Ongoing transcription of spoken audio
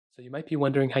So you might be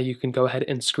wondering how you can go ahead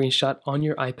and screenshot on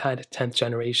your iPad 10th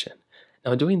generation.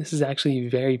 Now doing this is actually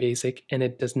very basic and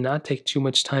it does not take too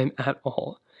much time at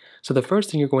all. So the first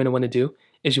thing you're going to want to do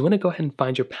is you want to go ahead and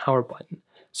find your power button.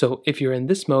 So if you're in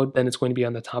this mode, then it's going to be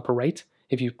on the top right.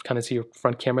 If you kind of see your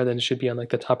front camera, then it should be on like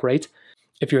the top right.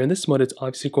 If you're in this mode, it's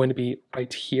obviously going to be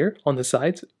right here on the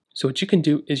sides. So what you can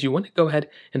do is you want to go ahead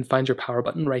and find your power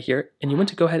button right here, and you want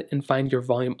to go ahead and find your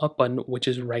volume up button, which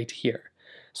is right here.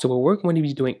 So what we're going to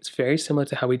be doing is very similar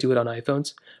to how we do it on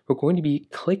iPhones. We're going to be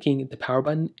clicking the power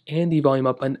button and the volume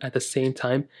up button at the same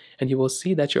time, and you will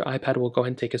see that your iPad will go ahead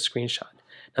and take a screenshot.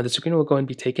 Now the screen will go ahead and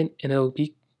be taken, and it'll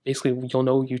be basically, you'll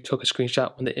know you took a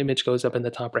screenshot when the image goes up in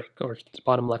the top right or the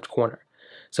bottom left corner.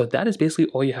 So that is basically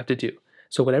all you have to do.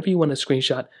 So whatever you want to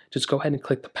screenshot, just go ahead and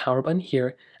click the power button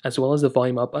here, as well as the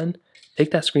volume up button.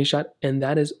 Take that screenshot, and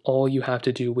that is all you have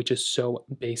to do, which is so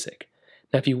basic.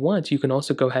 Now, if you want, you can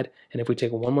also go ahead, and if we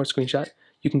take one more screenshot,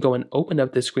 you can go and open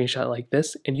up this screenshot like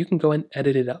this, and you can go and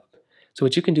edit it up. So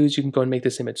what you can do is you can go and make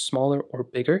this image smaller or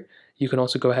bigger. You can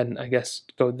also go ahead and, I guess,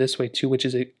 go this way too, which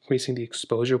is increasing the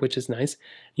exposure, which is nice.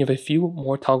 You have a few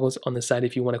more toggles on the side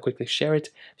if you want to quickly share it,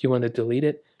 if you want to delete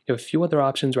it. You have a few other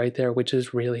options right there, which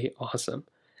is really awesome.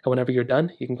 And whenever you're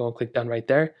done, you can go and click done right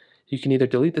there. You can either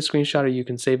delete the screenshot or you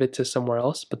can save it to somewhere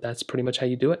else, but that's pretty much how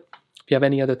you do it. If you have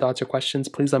any other thoughts or questions,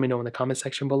 please let me know in the comment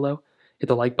section below. Hit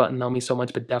the like button, help me so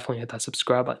much, but definitely hit that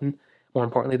subscribe button. More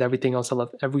importantly than everything else, I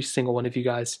love every single one of you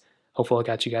guys. Hopefully I'll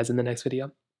catch you guys in the next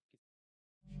video.